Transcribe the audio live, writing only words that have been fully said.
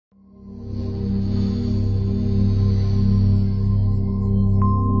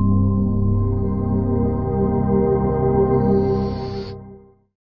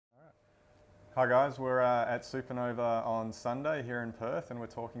guys, we're at Supanova on Sunday here in Perth, and we're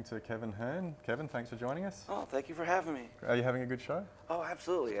talking to Kevin Hearne. Kevin, thanks for joining us. Oh, thank you for having me. Are you having a good show? Oh,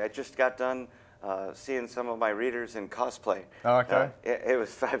 absolutely. I just got done seeing some of my readers in cosplay. Oh, okay. It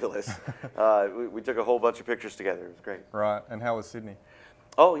was fabulous. We took a whole bunch of pictures together. It was great. Right. And how was Sydney?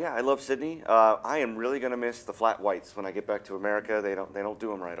 Oh yeah, I love Sydney. I am really going to miss the flat whites when I get back to America. They don't do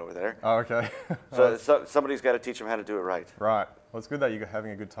them right over there. Oh, okay. So somebody's got to teach them how to do it right. Right. Well, it's good that you're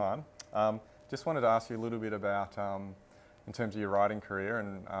having a good time. Just wanted to ask you a little bit about, in terms of your writing career,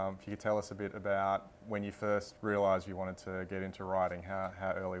 and if you could tell us a bit about when you first realised you wanted to get into writing.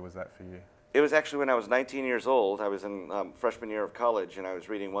 How early was that for you? It was actually when I was 19 years old. I was in freshman year of college, and I was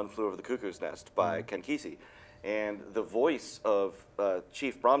reading One Flew Over the Cuckoo's Nest by Ken Kesey. And the voice of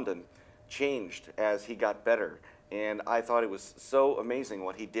Chief Bromden changed as he got better. And I thought it was so amazing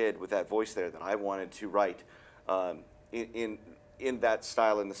what he did with that voice there that I wanted to write in that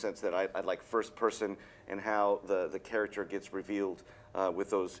style, in the sense that I like first person and how the character gets revealed with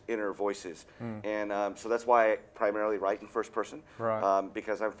those inner voices. And so that's why I primarily write in first person, right.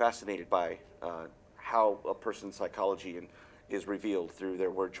 Because I'm fascinated by how a person's psychology is revealed through their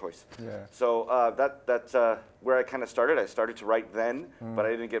word choice. Yeah. So that's where I kind of started. I started to write then, but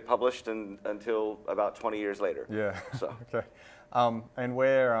I didn't get published until about 20 years later. Yeah. So. Okay. And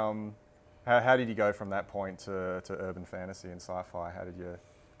where, how did you go from that point to urban fantasy and sci-fi? How did you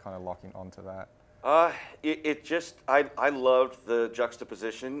kind of lock in onto that? I loved the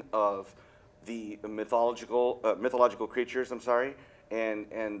juxtaposition of the mythological creatures,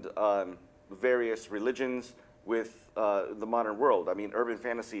 and various religions with the modern world. I mean, urban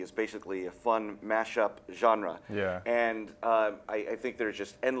fantasy is basically a fun mashup genre. Yeah. And I think there's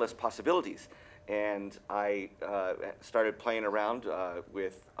just endless possibilities. And I started playing around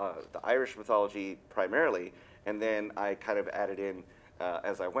with the Irish mythology primarily, and then I kind of added in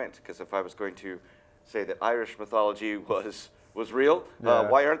as I went, because if I was going to say that Irish mythology was real,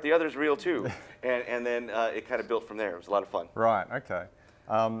 why aren't the others real too? And then it kind of built from there. It was a lot of fun. Right, okay.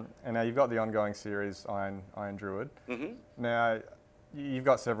 And now you've got the ongoing series, Iron Druid. Now, you've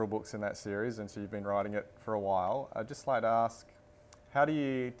got several books in that series, and so you've been writing it for a while. I'd just like to ask,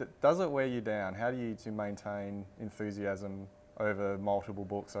 does it wear you down? How do you maintain enthusiasm over multiple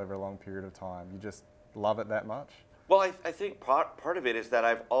books over a long period of time? You just love it that much? Well, I think part of it is that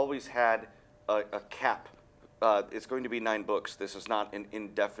I've always had a cap. It's going to be 9 books. This is not an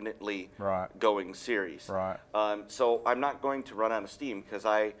indefinitely going series. Right. So I'm not going to run out of steam, because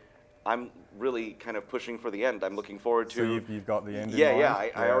I'm really kind of pushing for the end. I'm looking forward to... So you've got the end in mind? Yeah.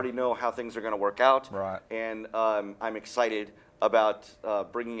 I already know how things are going to work out. Right. And I'm excited about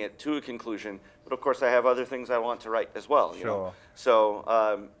bringing it to a conclusion. But of course, I have other things I want to write as well. You know?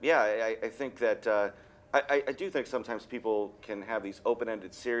 So yeah, I think that... I do think sometimes people can have these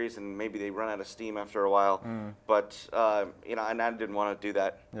open-ended series, and maybe they run out of steam after a while. But you know, and I didn't want to do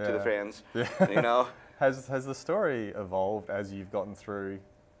that to the fans. You know, has the story evolved as you've gotten through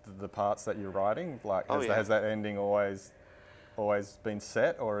the parts that you're writing? Like, has that ending always been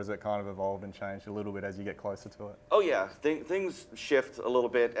set, or has it kind of evolved and changed a little bit as you get closer to it? Oh yeah, things shift a little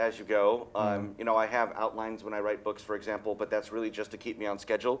bit as you go. You know, I have outlines when I write books, for example, but that's really just to keep me on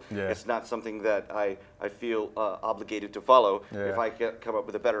schedule. It's not something that I feel obligated to follow. If I come up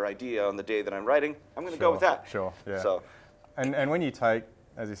with a better idea on the day that I'm writing, I'm going to go with that. Yeah. So, and when you take,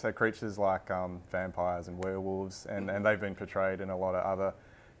 as you say, creatures like vampires and werewolves, and they've been portrayed in a lot of other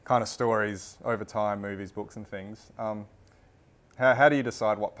kind of stories over time, movies, books and things, how do you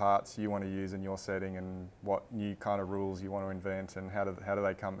decide what parts you want to use in your setting, and what new kind of rules you want to invent, and how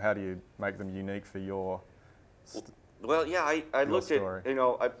do you make them unique for your Well, yeah, I looked story. At, you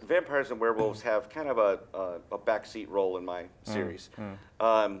know, vampires and werewolves have kind of a backseat role in my series.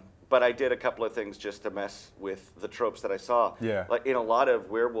 But I did a couple of things just to mess with the tropes that I saw. Yeah. Like in a lot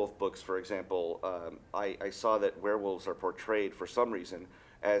of werewolf books, for example, I saw that werewolves are portrayed for some reason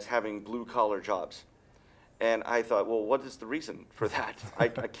as having blue-collar jobs. And I thought, well, what is the reason for that? I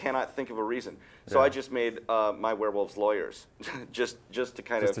cannot think of a reason. So I just made my werewolves lawyers, just to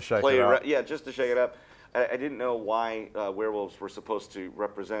kind of play around. Yeah, just to shake it up. I didn't know why werewolves were supposed to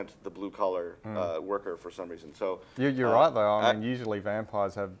represent the blue-collar worker for some reason. So you're right, though. I mean, usually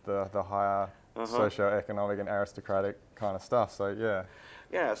vampires have the higher socio-economic and aristocratic kind of stuff. So yeah.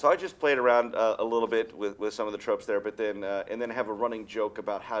 Yeah, so I just played around a little bit with some of the tropes there, but then and then have a running joke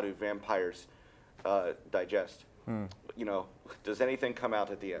about how do vampires digest. You know, does anything come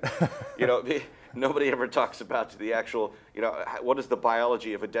out at the end? You know, nobody ever talks about the actual, you know, what is the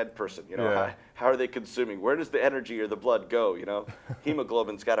biology of a dead person? You know, how are they consuming? Where does the energy or the blood go? You know,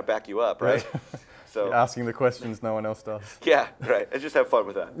 hemoglobin's got to back you up, right? So you're asking the questions no one else does. Yeah, right. I just have fun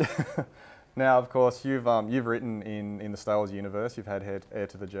with that. Now, of course, you've written in the Star Wars universe. You've had Heir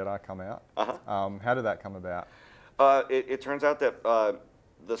to the Jedi come out. How did that come about? It turns out that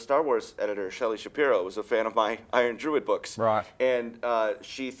the Star Wars editor, Shelley Shapiro, was a fan of my Iron Druid books. Right. And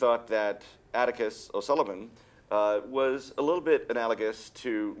she thought that Atticus O'Sullivan was a little bit analogous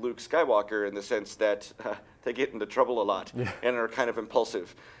to Luke Skywalker in the sense that they get into trouble a lot and are kind of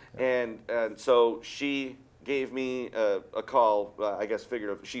impulsive. And so she gave me a call, I guess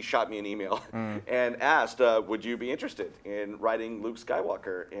figuratively. She shot me an email and asked, would you be interested in writing Luke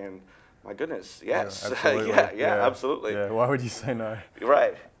Skywalker? And my goodness, yes. Yeah, absolutely. Absolutely. Yeah, why would you say no?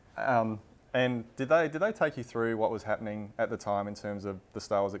 Right. And did they take you through what was happening at the time in terms of the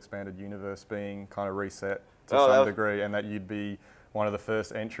Star Wars expanded universe being kind of reset to some degree, and that you'd be one of the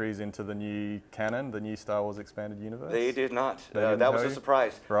first entries into the new canon, the new Star Wars expanded universe? They did not. They that was a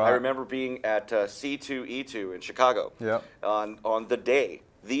surprise. Right. I remember being at C2E2 in Chicago on the day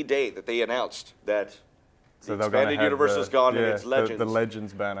that they announced that the expanded universe is gone and it's Legends. The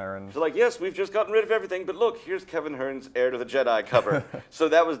Legends banner. And so like, yes, we've just gotten rid of everything, but look, here's Kevin Hearne's Heir to the Jedi cover. So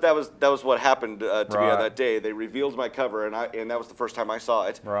that was what happened to me on that day. They revealed my cover, and that was the first time I saw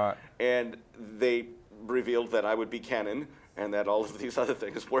it. Right. And they revealed that I would be canon, and that all of these other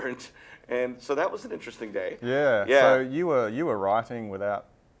things weren't. And so that was an interesting day. Yeah. So you were writing without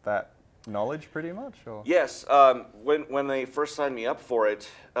that knowledge, pretty much, or? Yes. When they first signed me up for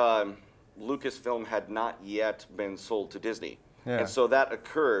it, Lucasfilm had not yet been sold to Disney. Yeah. And so that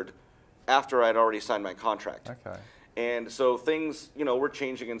occurred after I'd already signed my contract. Okay. And so things, were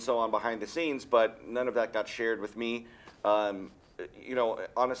changing and so on behind the scenes, but none of that got shared with me.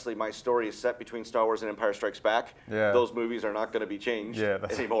 Honestly, my story is set between Star Wars and Empire Strikes Back. Yeah. Those movies are not going to be changed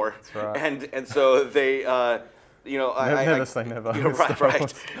anymore. That's right. And so they, never say never.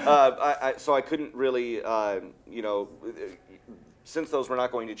 Right. So I couldn't really, since those were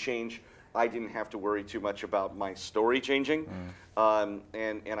not going to change, I didn't have to worry too much about my story changing. And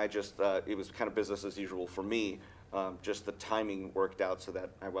I just, it was kind of business as usual for me. Just the timing worked out so that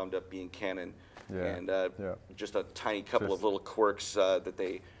I wound up being canon. And just a tiny couple of little quirks that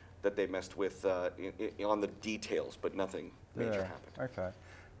they messed with on the details, but nothing major happened. Okay.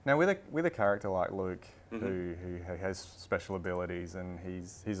 Now with a character like Luke, who has special abilities and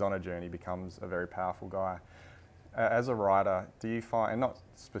he's on a journey, becomes a very powerful guy. As a writer, do you find, and not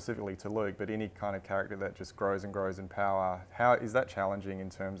specifically to Luke, but any kind of character that just grows and grows in power, how is that challenging in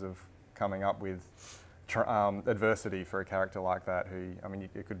terms of coming up with adversity for a character like that? Who, I mean,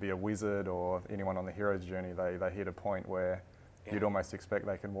 it could be a wizard or anyone on the hero's journey. They hit a point where you'd almost expect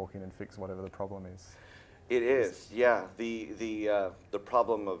they can walk in and fix whatever the problem is. It is, yeah. The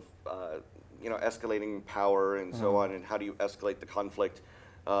problem of escalating power and so on, and how do you escalate the conflict?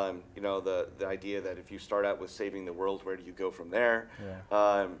 The idea that if you start out with saving the world, where do you go from there?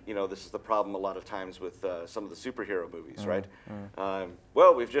 This is the problem a lot of times with some of the superhero movies, right?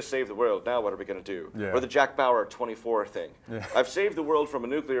 Well, we've just saved the world. Now what are we going to do? Or the Jack Bauer 24 thing. I've saved the world from a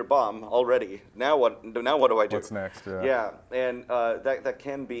nuclear bomb already. Now what? Now what do I do? What's next? And that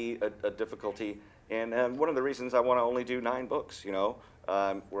can be a difficulty. And one of the reasons I want to only do 9 books.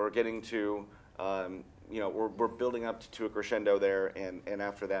 We're getting to. We're building up to a crescendo there, and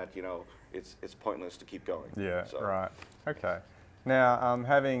after that, it's pointless to keep going. Yeah, so. Right. Okay. Now,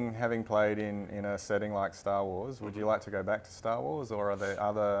 having played in a setting like Star Wars, would you like to go back to Star Wars, or are there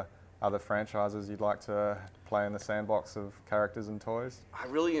other franchises you'd like to play in the sandbox of characters and toys? I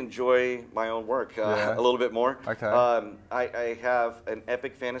really enjoy my own work a little bit more. Okay. I have an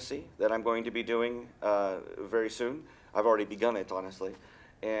epic fantasy that I'm going to be doing very soon. I've already begun it, honestly.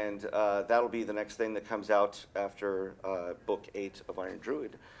 And that'll be the next thing that comes out after book 8 of Iron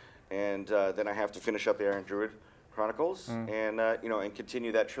Druid. And then I have to finish up the Iron Druid Chronicles and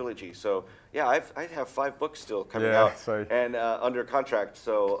continue that trilogy. So yeah, I have 5 books still coming out and under contract.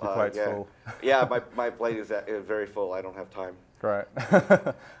 So your plate's full. Yeah, my plate is very full. I don't have time. Great.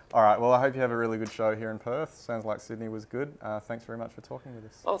 All right. Well, I hope you have a really good show here in Perth. Sounds like Sydney was good. Thanks very much for talking with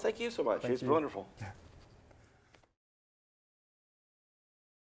us. Oh, thank you so much. It's wonderful.